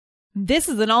This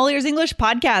is an All Ears English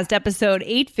podcast, episode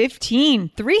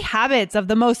 815, 3 Habits of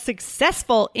the Most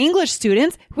Successful English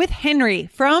Students with Henry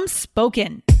from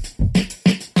Spoken.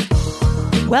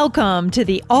 Welcome to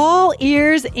the All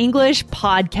Ears English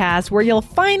podcast, where you'll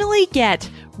finally get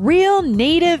real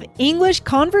native English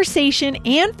conversation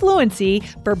and fluency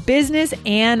for business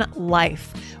and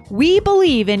life. We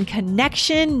believe in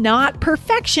connection, not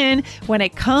perfection, when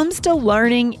it comes to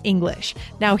learning English.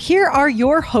 Now, here are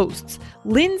your hosts,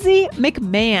 Lindsay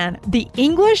McMahon, the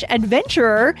English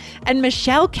adventurer, and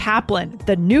Michelle Kaplan,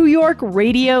 the New York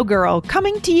radio girl,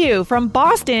 coming to you from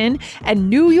Boston and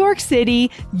New York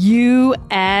City,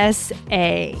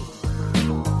 USA.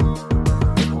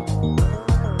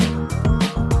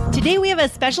 Today we have a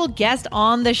special guest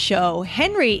on the show.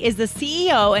 Henry is the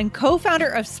CEO and co-founder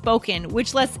of Spoken,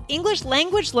 which lets English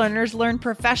language learners learn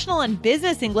professional and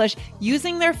business English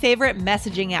using their favorite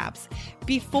messaging apps.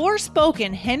 Before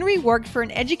Spoken, Henry worked for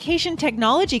an education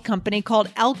technology company called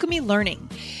Alchemy Learning,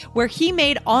 where he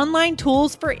made online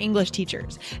tools for English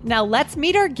teachers. Now let's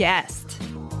meet our guest.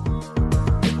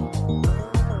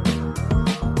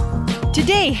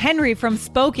 Today, Henry from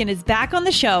Spoken is back on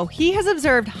the show. He has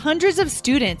observed hundreds of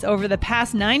students over the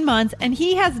past 9 months, and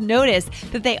he has noticed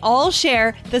that they all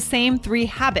share the same 3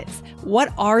 habits.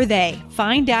 What are they?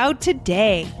 Find out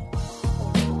today.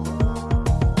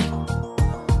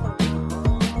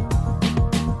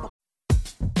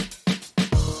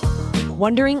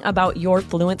 Wondering about your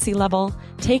fluency level?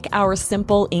 Take our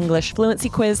simple English fluency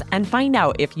quiz and find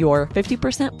out if you're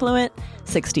 50% fluent,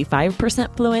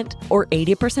 65% fluent, or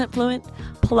 80% fluent.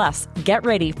 Plus, get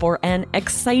ready for an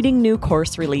exciting new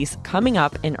course release coming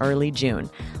up in early June.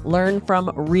 Learn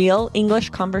from real English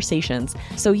conversations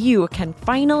so you can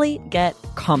finally get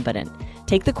confident.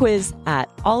 Take the quiz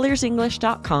at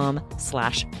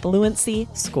allearsenglish.com/fluency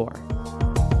score.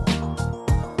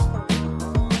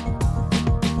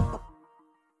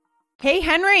 Hey,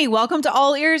 Henry, welcome to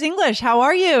All Ears English. How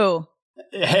are you?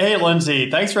 Hey,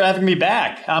 Lindsay. Thanks for having me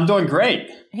back. I'm doing great.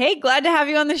 Hey, glad to have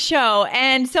you on the show.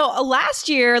 And so last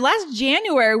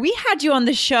January, we had you on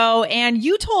the show and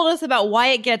you told us about why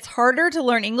it gets harder to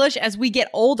learn English as we get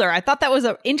older. I thought that was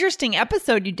an interesting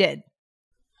episode you did.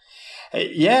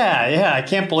 Yeah. I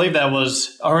can't believe that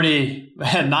was already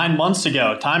 9 months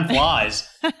ago. Time flies.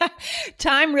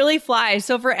 Time really flies.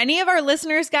 So for any of our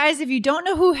listeners, guys, if you don't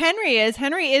know who Henry is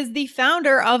the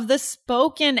founder of the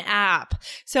Spoken app.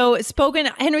 So Spoken,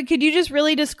 Henry, could you just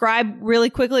really describe really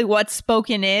quickly what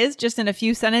Spoken is, just in a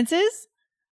few sentences?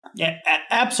 Yeah,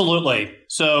 absolutely.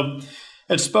 So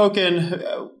at Spoken,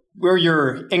 we're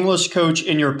your English coach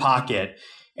in your pocket.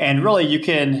 And really, you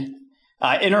can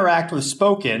interact with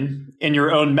Spoken in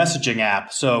your own messaging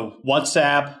app. So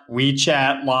WhatsApp,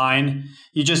 WeChat, Line,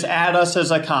 you just add us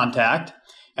as a contact,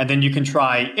 and then you can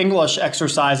try English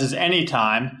exercises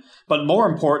anytime. But more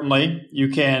importantly, you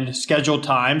can schedule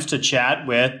times to chat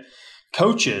with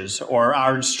coaches or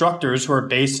our instructors who are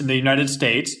based in the United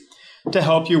States to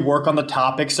help you work on the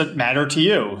topics that matter to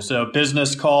you. So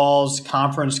business calls,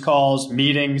 conference calls,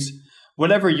 meetings,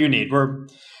 whatever you need. We're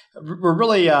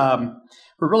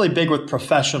really big with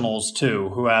professionals,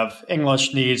 too, who have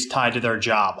English needs tied to their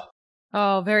job.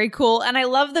 Oh, very cool. And I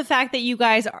love the fact that you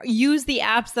guys use the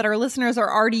apps that our listeners are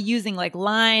already using, like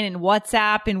Line and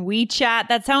WhatsApp and WeChat.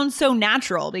 That sounds so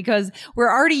natural because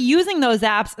we're already using those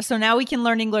apps. So now we can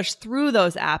learn English through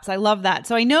those apps. I love that.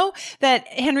 So I know that,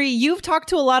 Henry, you've talked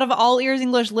to a lot of All Ears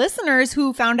English listeners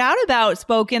who found out about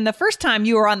Spoken the first time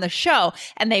you were on the show,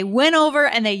 and they went over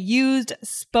and they used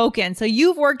Spoken. So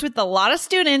you've worked with a lot of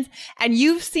students and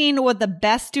you've seen what the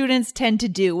best students tend to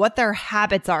do, what their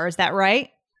habits are. Is that right?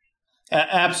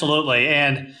 Absolutely.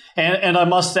 And I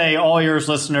must say, All Ears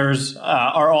listeners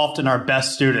are often our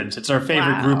best students. It's our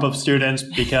favorite group of students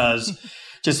because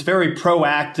just very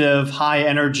proactive, high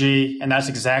energy, and that's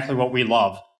exactly what we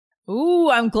love. Ooh,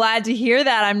 I'm glad to hear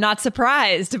that. I'm not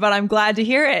surprised, but I'm glad to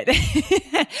hear it.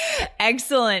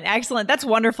 Excellent. That's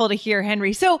wonderful to hear,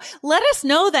 Henry. So let us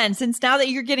know then, since now that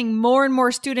you're getting more and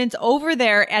more students over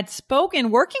there at Spoken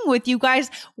working with you guys,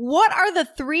 what are the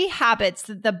 3 habits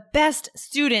that the best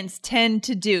students tend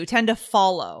to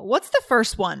follow? What's the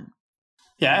first one?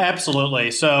 Yeah,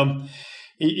 absolutely. So,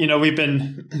 we've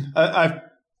given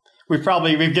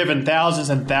thousands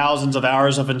and thousands of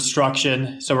hours of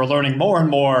instruction. So we're learning more and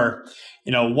more,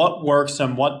 what works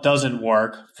and what doesn't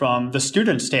work from the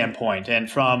student standpoint and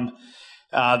from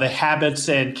the habits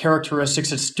and characteristics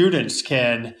that students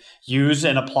can use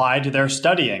and apply to their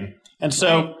studying. And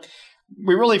so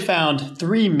we really found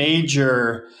 3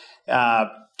 major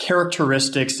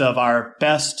characteristics of our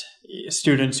best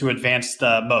students who advance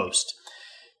the most.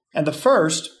 And the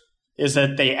first is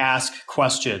that they ask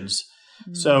questions.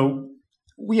 So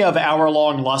we have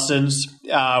hour-long lessons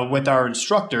with our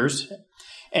instructors,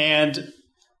 and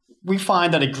we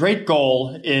find that a great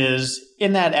goal is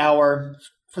in that hour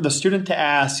for the student to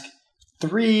ask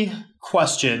 3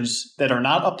 questions that are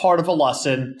not a part of a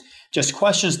lesson, just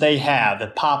questions they have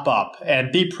that pop up,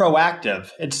 and be proactive.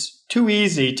 It's too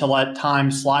easy to let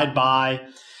time slide by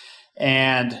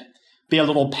and be a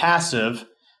little passive.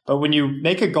 But when you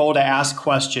make a goal to ask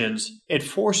questions, it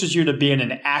forces you to be in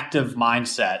an active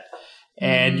mindset.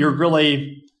 And you're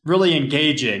really, really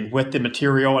engaging with the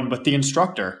material and with the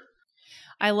instructor.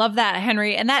 I love that,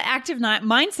 Henry. And that active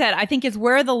mindset, I think, is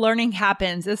where the learning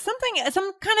happens. It's some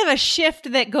kind of a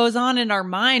shift that goes on in our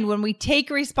mind when we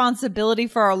take responsibility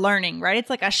for our learning, right?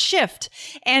 It's like a shift.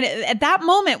 And at that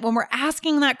moment, when we're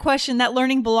asking that question, that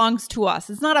learning belongs to us.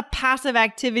 It's not a passive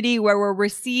activity where we're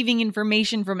receiving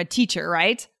information from a teacher,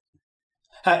 right?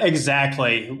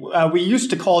 Exactly. We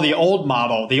used to call the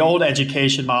old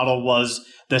education model was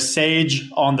the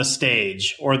sage on the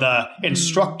stage, or the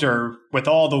instructor with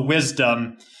all the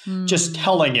wisdom just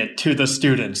telling it to the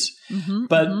students.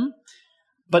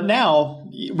 But now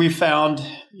we found,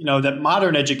 that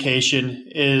modern education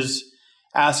is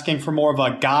asking for more of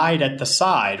a guide at the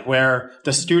side, where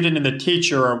the student and the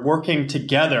teacher are working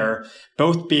together,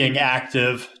 both being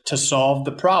active to solve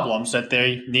the problems that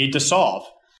they need to solve.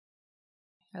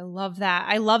 I love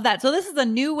that. So this is a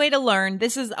new way to learn.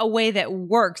 This is a way that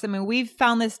works. I mean, we've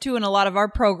found this too in a lot of our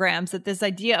programs, that this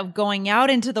idea of going out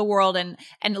into the world and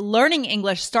learning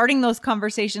English, starting those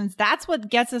conversations, that's what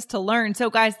gets us to learn. So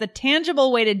guys, the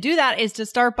tangible way to do that is to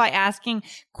start by asking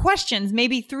questions,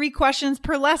 maybe 3 questions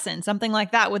per lesson, something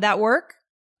like that. Would that work?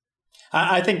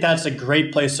 I think that's a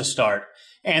great place to start.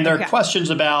 And there are questions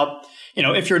about,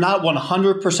 if you're not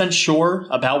 100% sure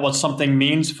about what something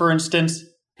means, for instance,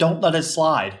 don't let it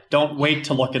slide. Don't wait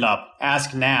to look it up.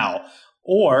 Ask now.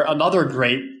 Or another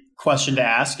great question to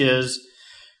ask is,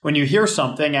 when you hear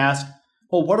something, ask,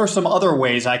 well, what are some other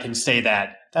ways I can say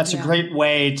that? That's a great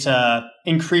way to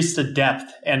increase the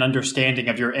depth and understanding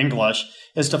of your English,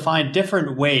 is to find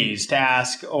different ways to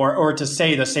ask or to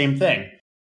say the same thing.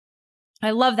 I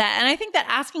love that. And I think that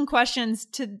asking questions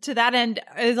to that end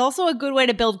is also a good way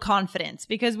to build confidence,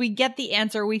 because we get the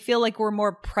answer. We feel like we're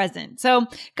more present. So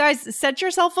guys, set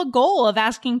yourself a goal of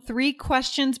asking 3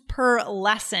 questions per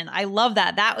lesson. I love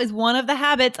that. That is one of the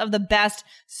habits of the best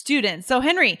students. So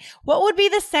Henry, what would be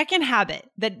the second habit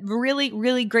that really,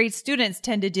 really great students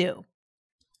tend to do?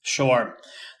 Sure.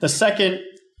 The second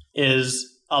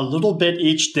is a little bit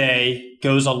each day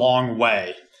goes a long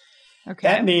way. Okay.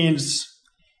 That means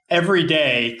every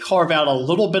day, carve out a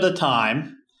little bit of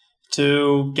time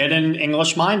to get in an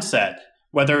English mindset,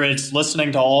 whether it's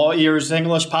listening to All Ears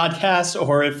English podcasts,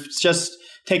 or if it's just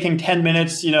taking 10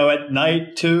 minutes, at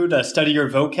night too, to study your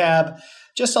vocab.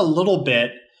 Just a little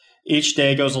bit each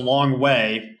day goes a long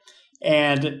way.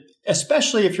 And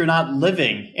especially if you're not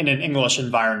living in an English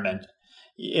environment,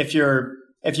 if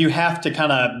you have to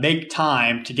kind of make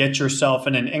time to get yourself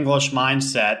in an English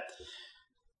mindset,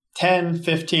 10,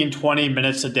 15, 20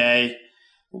 minutes a day,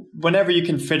 whenever you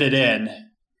can fit it in,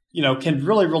 can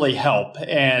really, really help.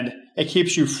 And it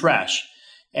keeps you fresh.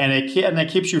 And it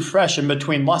keeps you fresh in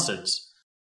between lessons.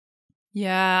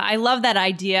 Yeah, I love that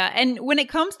idea. And when it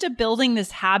comes to building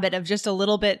this habit of just a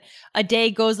little bit a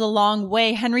day goes a long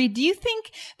way, Henry, do you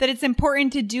think that it's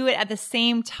important to do it at the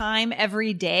same time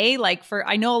every day?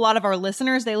 I know a lot of our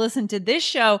listeners, they listen to this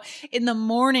show in the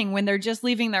morning when they're just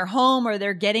leaving their home or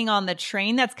they're getting on the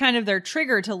train. That's kind of their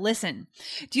trigger to listen.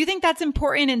 Do you think that's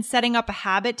important in setting up a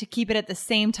habit to keep it at the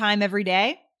same time every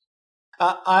day?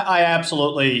 I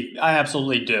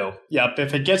absolutely do. Yep.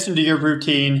 If it gets into your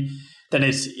routine, then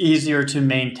it's easier to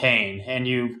maintain, and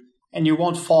you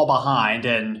won't fall behind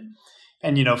and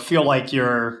feel like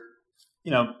you're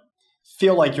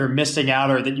missing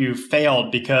out, or that you failed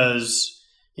because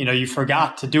you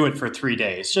forgot to do it for 3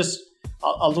 days. Just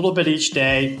a little bit each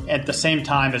day at the same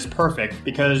time is perfect,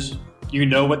 because you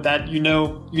know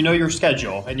your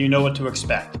schedule and you know what to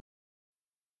expect.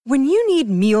 When you need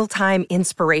mealtime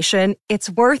inspiration,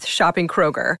 it's worth shopping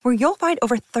Kroger, where you'll find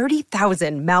over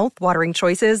 30,000 mouth-watering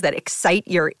choices that excite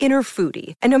your inner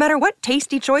foodie. And no matter what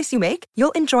tasty choice you make,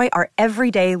 you'll enjoy our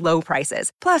everyday low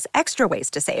prices, plus extra ways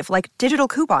to save, like digital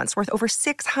coupons worth over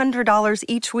 $600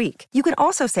 each week. You can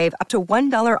also save up to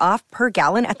 $1 off per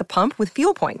gallon at the pump with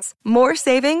fuel points. More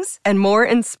savings and more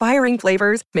inspiring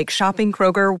flavors make shopping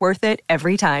Kroger worth it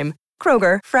every time.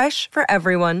 Kroger, fresh for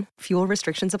everyone. Fuel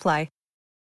restrictions apply.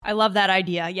 I love that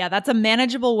idea. Yeah, that's a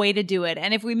manageable way to do it.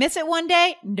 And if we miss it one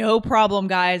day, no problem,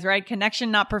 guys, right? Connection,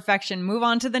 not perfection. Move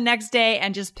on to the next day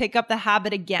and just pick up the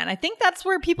habit again. I think that's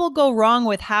where people go wrong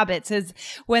with habits, is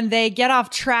when they get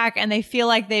off track and they feel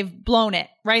like they've blown it,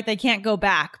 right? They can't go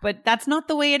back. But that's not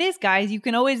the way it is, guys. You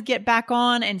can always get back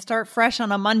on and start fresh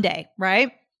on a Monday,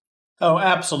 right? Oh,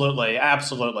 absolutely.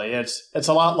 Absolutely. It's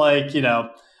a lot like,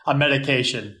 a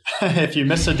medication. If you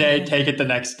miss a day, take it the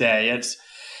next day.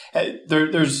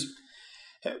 There's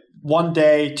 1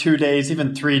 day, 2 days,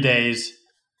 even 3 days.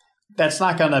 That's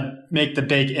not going to make the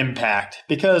big impact,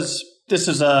 because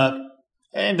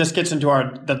and this gets into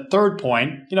the third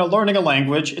point, learning a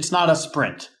language. It's not a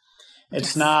sprint.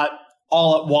 It's not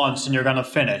all at once and you're going to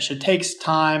finish. It takes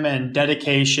time and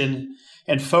dedication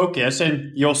and focus,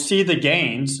 and you'll see the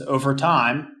gains over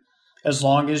time as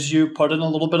long as you put in a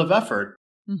little bit of effort.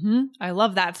 Mm-hmm. I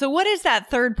love that. So what is that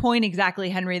third point exactly,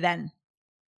 Henry, then?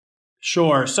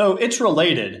 Sure. So it's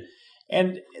related.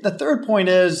 And the third point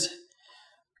is,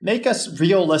 make a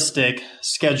realistic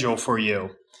schedule for you.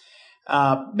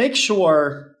 Make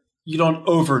sure you don't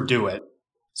overdo it.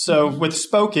 So with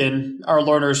spoken, our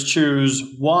learners choose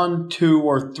 1, 2,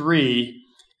 or 3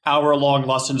 hour-long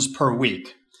lessons per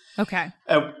week. Okay.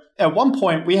 At one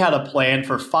point, we had a plan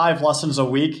for 5 lessons a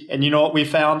week. And you know what we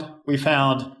found? We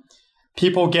found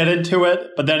people get into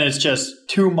it, but then it's just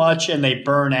too much and they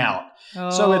burn out. Oh,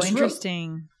 so it's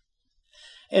interesting.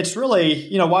 It's really,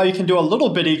 while you can do a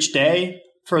little bit each day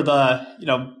for the,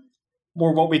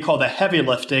 more what we call the heavy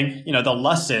lifting, the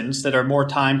lessons that are more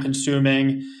time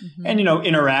consuming, and,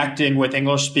 interacting with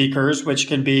English speakers, which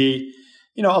can be,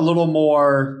 a little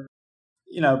more,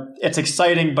 it's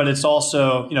exciting, but it's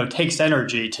also, takes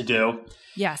energy to do.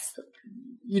 Yes.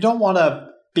 You don't want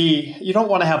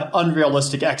to have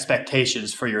unrealistic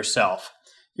expectations for yourself.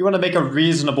 You want to make a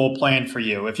reasonable plan for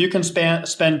you. If you can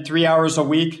spend 3 hours a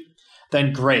week,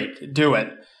 then great, do it.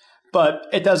 But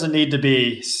it doesn't need to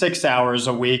be 6 hours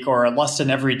a week or a lesson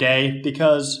every day,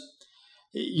 because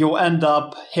you'll end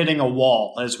up hitting a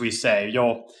wall, as we say.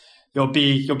 You'll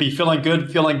be feeling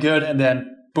good, and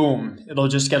then boom, it'll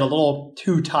just get a little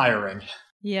too tiring.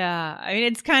 Yeah. I mean,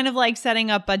 it's kind of like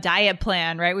setting up a diet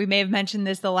plan, right? We may have mentioned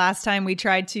this the last time we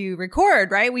tried to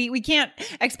record, right? We can't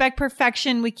expect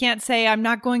perfection. We can't say, I'm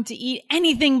not going to eat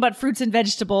anything but fruits and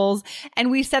vegetables.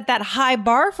 And we set that high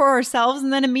bar for ourselves.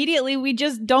 And then immediately we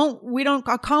don't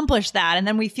accomplish that. And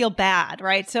then we feel bad,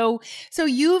 right? So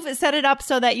you've set it up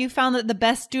so that you found that the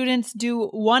best students do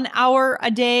 1 hour a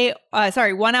day,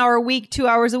 1 hour a week, 2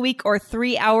 hours a week, or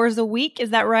 3 hours a week. Is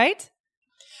that right?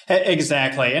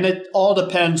 Exactly. And it all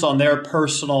depends on their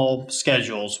personal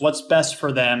schedules, what's best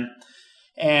for them,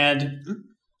 and,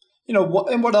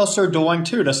 what else they're doing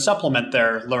too to supplement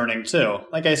their learning too.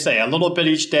 Like I say, a little bit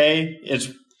each day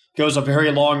goes a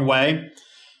very long way.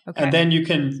 Okay. And then you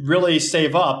can really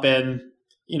save up and,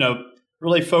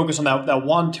 really focus on that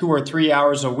 1, 2, or 3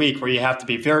 hours a week where you have to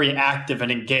be very active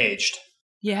and engaged.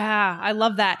 Yeah, I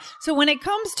love that. So when it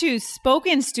comes to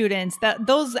spoken students,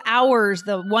 those hours,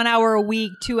 the 1 hour a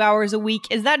week, 2 hours a week,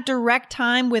 is that direct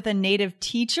time with a native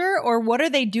teacher, or what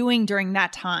are they doing during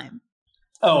that time?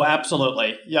 Oh,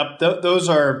 absolutely. Yep. Those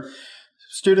are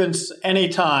students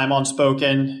anytime on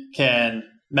spoken can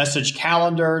message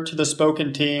calendar to the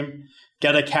spoken team,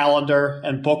 get a calendar,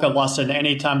 and book a lesson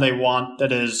anytime they want.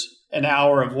 That is an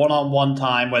hour of one-on-one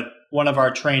time with one of our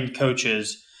trained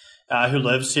coaches who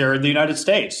lives here in the United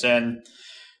States. And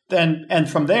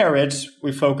from there,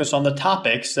 we focus on the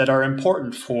topics that are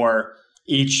important for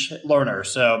each learner.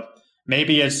 So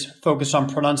maybe it's focused on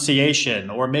pronunciation,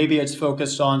 or maybe it's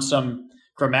focused on some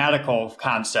grammatical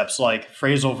concepts like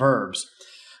phrasal verbs.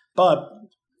 But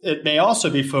it may also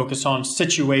be focused on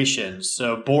situations,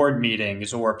 so board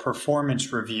meetings or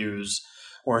performance reviews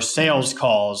or sales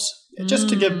calls, just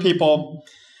to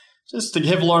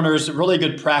give learners really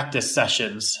good practice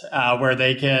sessions where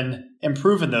they can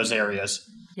improve in those areas.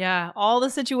 Yeah, all the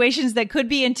situations that could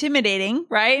be intimidating,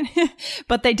 right?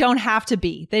 But they don't have to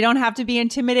be. They don't have to be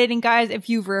intimidating, guys. If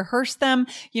you've rehearsed them,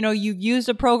 you've used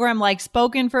a program like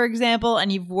Spoken, for example,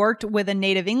 and you've worked with a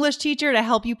native English teacher to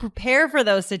help you prepare for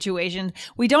those situations.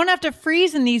 We don't have to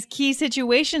freeze in these key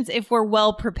situations if we're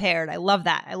well prepared. I love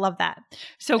that.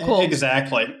 So cool.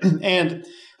 Exactly. And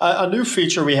a new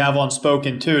feature we have on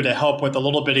Spoken, too, to help with a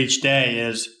little bit each day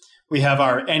is we have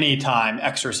our anytime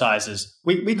exercises.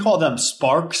 We call them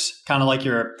sparks, kind of like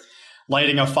you're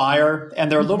lighting a fire.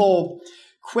 And they're little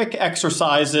quick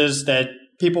exercises that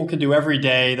people can do every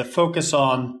day that focus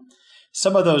on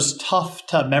some of those tough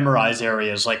to memorize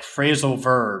areas like phrasal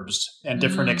verbs and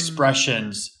different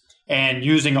expressions and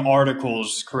using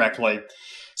articles correctly.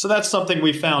 So that's something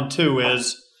we found too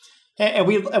is, And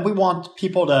we want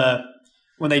people to,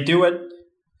 when they do it,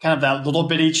 kind of that little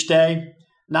bit each day,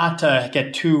 not to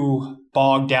get too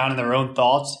bogged down in their own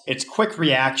thoughts. It's quick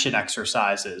reaction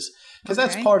exercises, because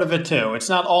that's part of it too. It's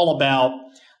not all about,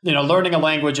 learning a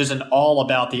language isn't all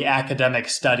about the academic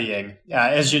studying.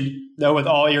 As you know, with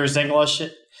All Ears English,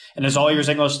 and as All Ears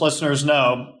English listeners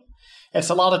know, it's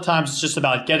a lot of times it's just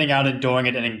about getting out and doing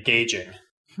it and engaging.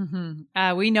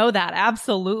 We know that.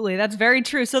 Absolutely. That's very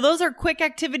true. So those are quick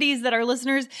activities that our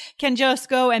listeners can just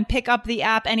go and pick up the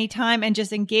app anytime and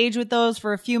just engage with those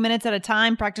for a few minutes at a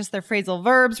time, practice their phrasal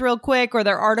verbs real quick or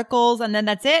their articles, and then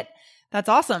that's it. That's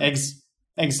awesome.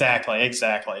 Exactly.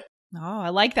 Oh, I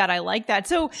like that.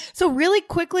 So really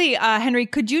quickly, Henry,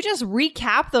 could you just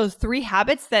recap those 3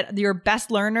 habits that your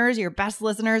best learners, your best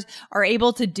listeners are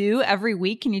able to do every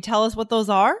week? Can you tell us what those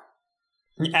are?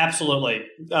 Absolutely.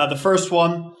 The first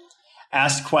one,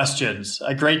 ask questions.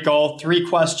 A great goal, 3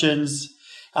 questions.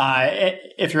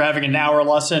 If you're having an hour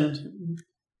lesson,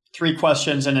 3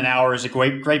 questions in an hour is a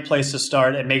great place to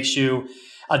start. It makes you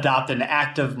adopt an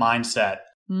active mindset.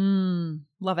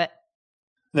 Love it.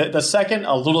 The second,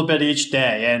 a little bit each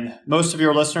day. And most of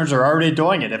your listeners are already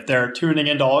doing it. If they're tuning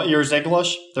into All Ears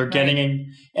English, they're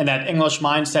getting in that English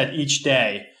mindset each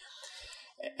day.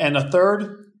 And the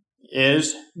third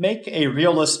is make a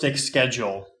realistic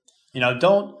schedule.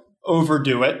 Don't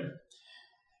overdo it,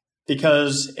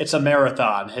 because it's a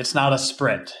marathon. It's not a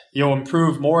sprint. You'll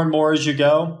improve more and more as you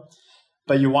go,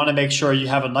 but you want to make sure you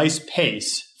have a nice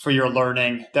pace for your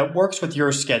learning that works with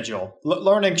your schedule.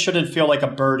 Learning shouldn't feel like a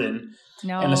burden.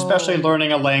 No. And especially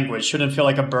learning a language shouldn't feel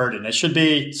like a burden. It should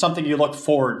be something you look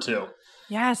forward to.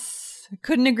 Yes.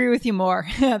 Couldn't agree with you more.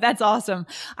 That's awesome.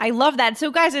 I love that.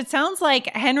 So guys, it sounds like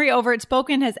Henry over at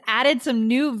Spoken has added some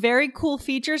new, very cool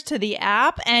features to the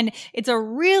app. And it's a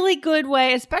really good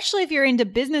way, especially if you're into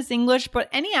business English, but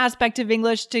any aspect of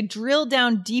English, to drill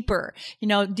down deeper,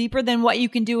 deeper than what you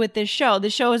can do with this show. The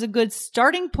show is a good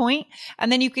starting point,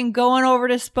 and then you can go on over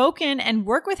to Spoken and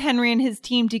work with Henry and his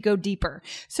team to go deeper.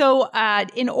 So,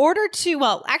 in order to,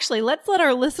 let's let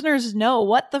our listeners know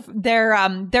what their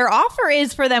offer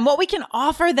is for them, what we can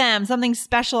offer them, something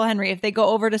special, Henry, if they go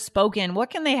over to Spoken. What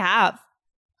can they have?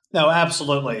 No,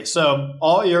 absolutely. So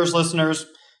All Ears listeners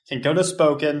can go to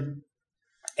Spoken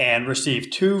and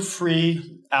receive 2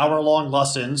 free hour-long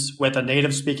lessons with a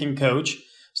native speaking coach.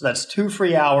 So that's 2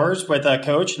 free hours with a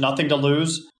coach, nothing to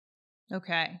lose.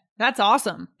 Okay. That's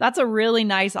awesome. That's a really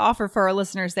nice offer for our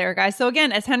listeners there, guys. So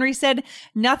again, as Henry said,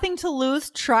 nothing to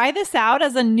lose. Try this out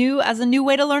as a new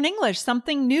way to learn English,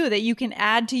 something new that you can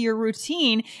add to your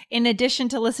routine in addition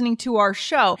to listening to our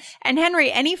show. And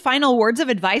Henry, any final words of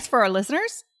advice for our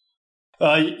listeners?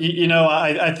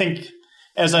 I think,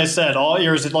 as I said, All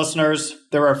Ears listeners,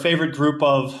 they're our favorite group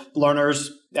of learners,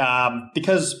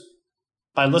 because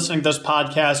by listening to this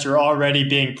podcast, you're already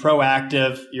being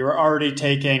proactive. You're already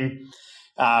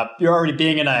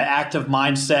being in an active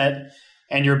mindset,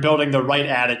 and you're building the right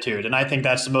attitude. And I think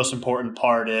that's the most important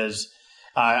part, is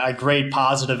a great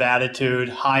positive attitude,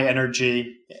 high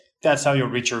energy. That's how you'll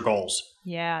reach your goals.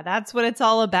 Yeah, that's what it's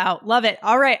all about. Love it.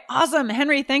 All right. Awesome.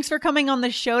 Henry, thanks for coming on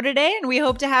the show today, and we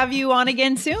hope to have you on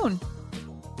again soon.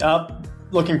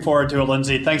 Looking forward to it,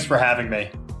 Lindsay. Thanks for having me.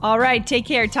 All right. Take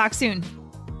care. Talk soon.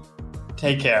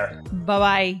 Take care.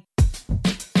 Bye-bye.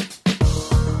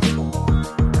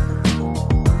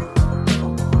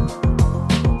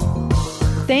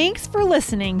 Thanks for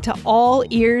listening to All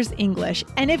Ears English.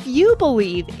 And if you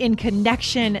believe in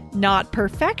connection, not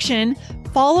perfection,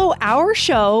 follow our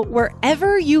show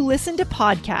wherever you listen to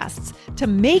podcasts to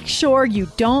make sure you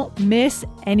don't miss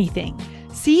anything.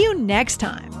 See you next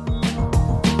time.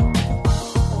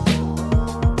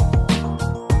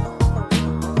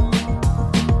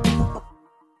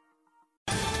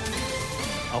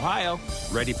 Ohio,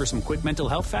 ready for some quick mental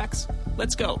health facts?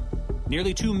 Let's go.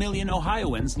 Nearly 2 million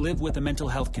Ohioans live with a mental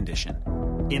health condition.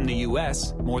 In the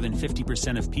U.S., more than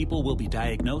 50% of people will be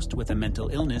diagnosed with a mental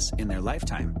illness in their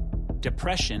lifetime.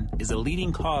 Depression is a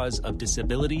leading cause of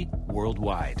disability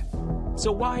worldwide.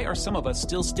 So why are some of us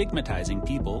still stigmatizing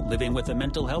people living with a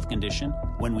mental health condition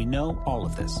when we know all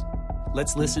of this?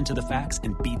 Let's listen to the facts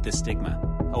and beat the stigma.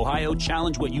 Ohio,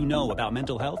 challenge what you know about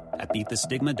mental health at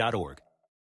beatthestigma.org.